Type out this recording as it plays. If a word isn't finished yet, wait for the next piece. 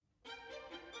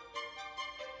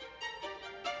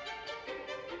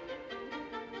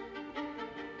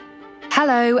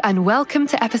Hello and welcome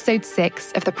to episode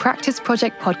 6 of the Practice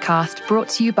Project podcast brought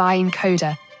to you by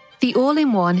Encoder, the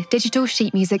all-in-one digital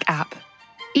sheet music app.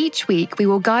 Each week, we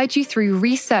will guide you through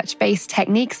research-based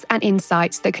techniques and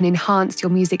insights that can enhance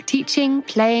your music teaching,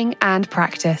 playing, and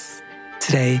practice.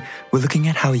 Today, we're looking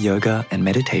at how yoga and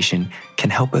meditation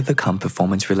can help overcome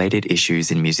performance-related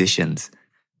issues in musicians.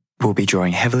 We'll be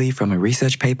drawing heavily from a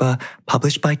research paper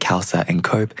published by Khalsa and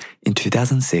Cope in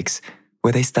 2006,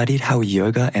 where they studied how a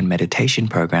yoga and meditation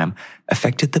program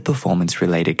affected the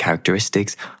performance-related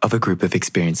characteristics of a group of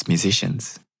experienced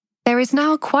musicians. There is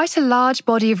now quite a large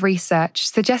body of research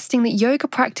suggesting that yoga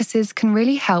practices can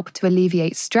really help to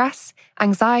alleviate stress,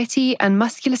 anxiety, and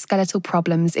musculoskeletal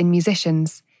problems in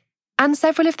musicians. And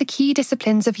several of the key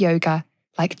disciplines of yoga,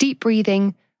 like deep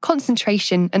breathing,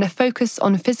 concentration, and a focus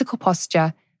on physical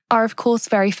posture, are of course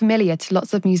very familiar to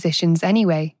lots of musicians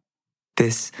anyway.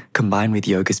 This, combined with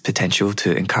yoga's potential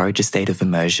to encourage a state of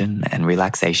immersion and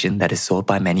relaxation that is sought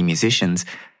by many musicians,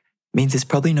 means it's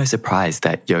probably no surprise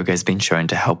that yoga has been shown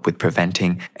to help with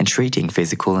preventing and treating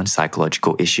physical and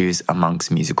psychological issues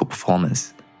amongst musical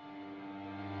performers.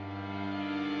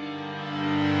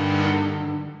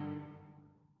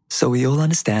 So we all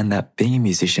understand that being a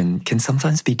musician can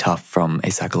sometimes be tough from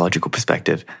a psychological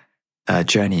perspective, a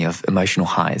journey of emotional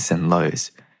highs and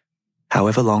lows.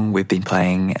 However long we've been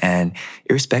playing, and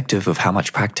irrespective of how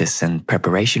much practice and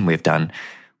preparation we've done,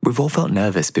 we've all felt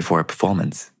nervous before a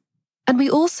performance. And we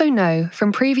also know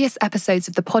from previous episodes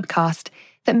of the podcast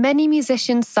that many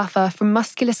musicians suffer from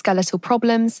musculoskeletal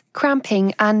problems,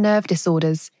 cramping, and nerve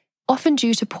disorders, often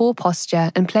due to poor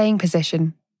posture and playing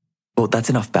position. Well, that's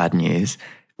enough bad news.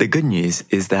 The good news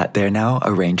is that there are now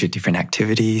a range of different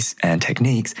activities and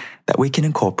techniques that we can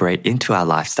incorporate into our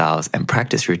lifestyles and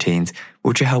practice routines,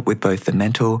 which will help with both the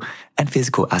mental and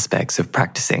physical aspects of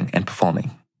practicing and performing.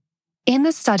 In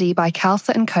the study by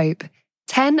Khalsa and Cope,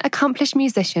 10 accomplished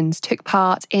musicians took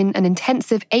part in an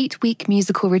intensive 8-week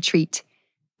musical retreat,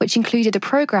 which included a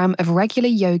program of regular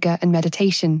yoga and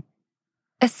meditation.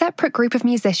 A separate group of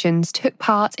musicians took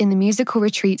part in the musical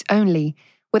retreat only,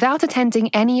 without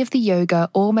attending any of the yoga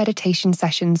or meditation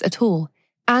sessions at all,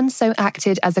 and so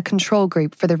acted as a control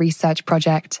group for the research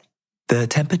project. The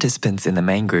 10 participants in the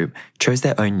main group chose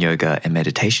their own yoga and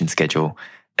meditation schedule,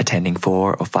 attending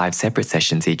 4 or 5 separate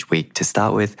sessions each week to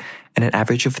start with, and an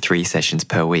average of 3 sessions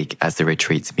per week as the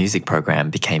retreat's music program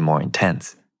became more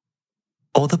intense.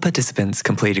 All the participants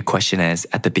completed questionnaires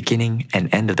at the beginning and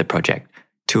end of the project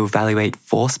to evaluate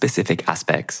 4 specific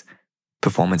aspects: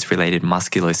 performance-related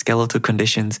musculoskeletal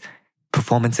conditions,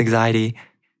 performance anxiety,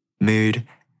 mood,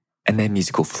 and their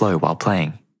musical flow while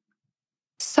playing.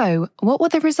 So, what were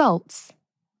the results?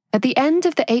 At the end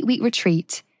of the 8-week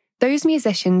retreat, those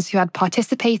musicians who had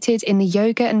participated in the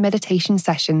yoga and meditation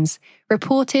sessions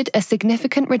reported a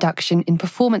significant reduction in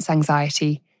performance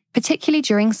anxiety, particularly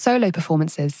during solo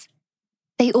performances.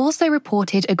 They also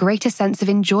reported a greater sense of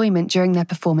enjoyment during their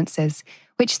performances,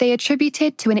 which they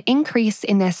attributed to an increase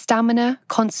in their stamina,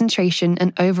 concentration,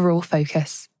 and overall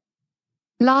focus.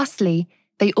 Lastly,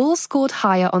 they all scored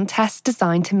higher on tests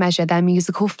designed to measure their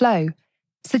musical flow,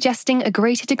 suggesting a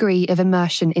greater degree of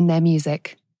immersion in their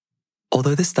music.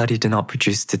 Although the study did not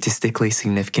produce statistically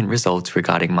significant results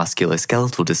regarding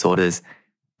musculoskeletal disorders,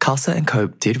 Khalsa and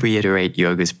Cope did reiterate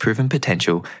yoga's proven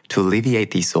potential to alleviate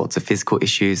these sorts of physical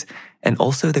issues, and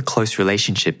also the close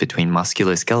relationship between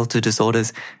musculoskeletal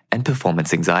disorders and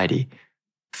performance anxiety.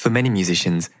 For many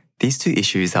musicians, these two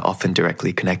issues are often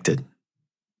directly connected.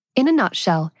 In a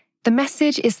nutshell, the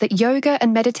message is that yoga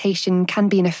and meditation can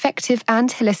be an effective and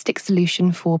holistic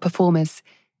solution for performers,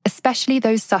 especially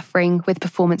those suffering with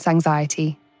performance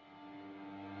anxiety.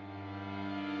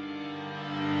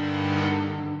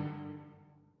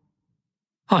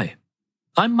 Hi,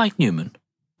 I'm Mike Newman,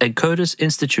 Encoder's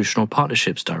Institutional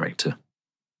Partnerships Director.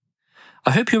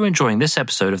 I hope you're enjoying this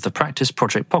episode of the Practice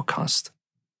Project podcast.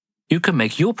 You can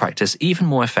make your practice even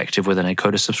more effective with an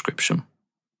Encoder subscription.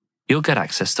 You'll get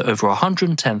access to over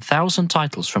 110,000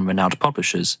 titles from renowned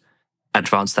publishers,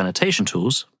 advanced annotation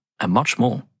tools, and much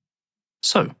more.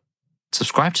 So,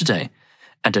 subscribe today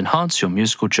and enhance your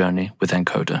musical journey with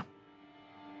Encoder.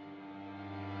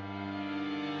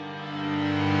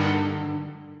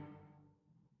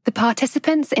 The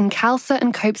participants in Khalsa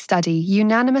and Cope's study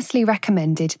unanimously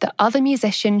recommended that other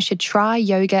musicians should try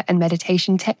yoga and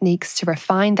meditation techniques to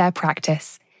refine their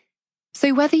practice.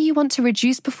 So whether you want to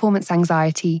reduce performance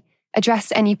anxiety,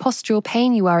 address any postural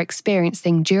pain you are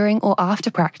experiencing during or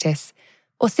after practice,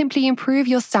 or simply improve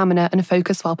your stamina and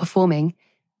focus while performing,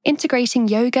 integrating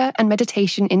yoga and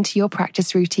meditation into your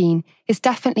practice routine is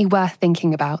definitely worth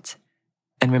thinking about.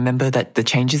 And remember that the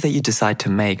changes that you decide to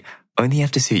make only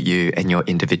have to suit you and your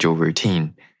individual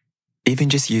routine. Even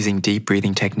just using deep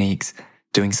breathing techniques,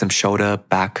 doing some shoulder,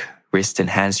 back, wrist and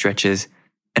hand stretches,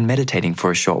 and meditating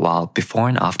for a short while before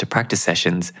and after practice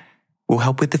sessions will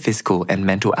help with the physical and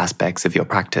mental aspects of your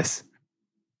practice.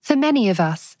 For many of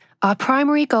us, our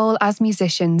primary goal as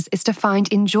musicians is to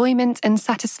find enjoyment and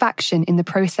satisfaction in the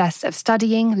process of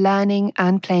studying, learning,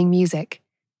 and playing music.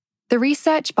 The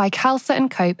research by Khalsa and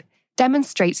Cope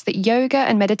demonstrates that yoga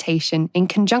and meditation in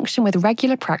conjunction with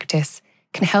regular practice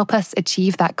can help us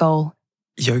achieve that goal.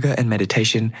 Yoga and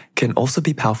meditation can also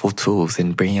be powerful tools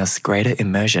in bringing us greater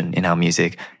immersion in our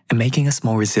music and making us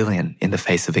more resilient in the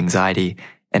face of anxiety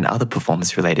and other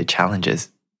performance-related challenges.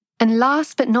 And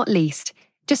last but not least,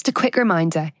 just a quick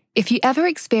reminder, if you ever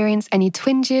experience any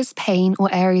twinges, pain,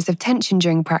 or areas of tension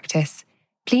during practice,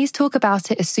 please talk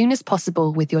about it as soon as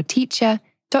possible with your teacher,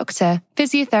 doctor,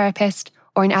 physiotherapist,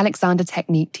 or an Alexander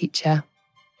Technique teacher.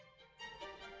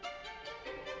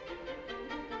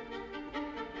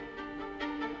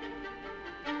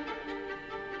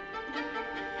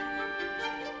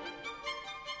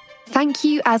 Thank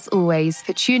you, as always,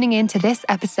 for tuning in to this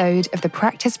episode of the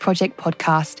Practice Project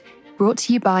podcast, brought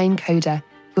to you by Encoder,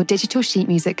 your digital sheet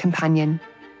music companion.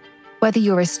 Whether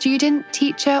you're a student,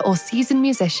 teacher, or seasoned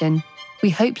musician, we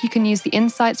hope you can use the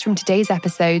insights from today's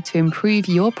episode to improve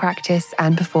your practice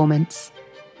and performance.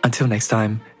 Until next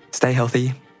time, stay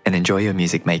healthy and enjoy your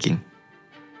music making.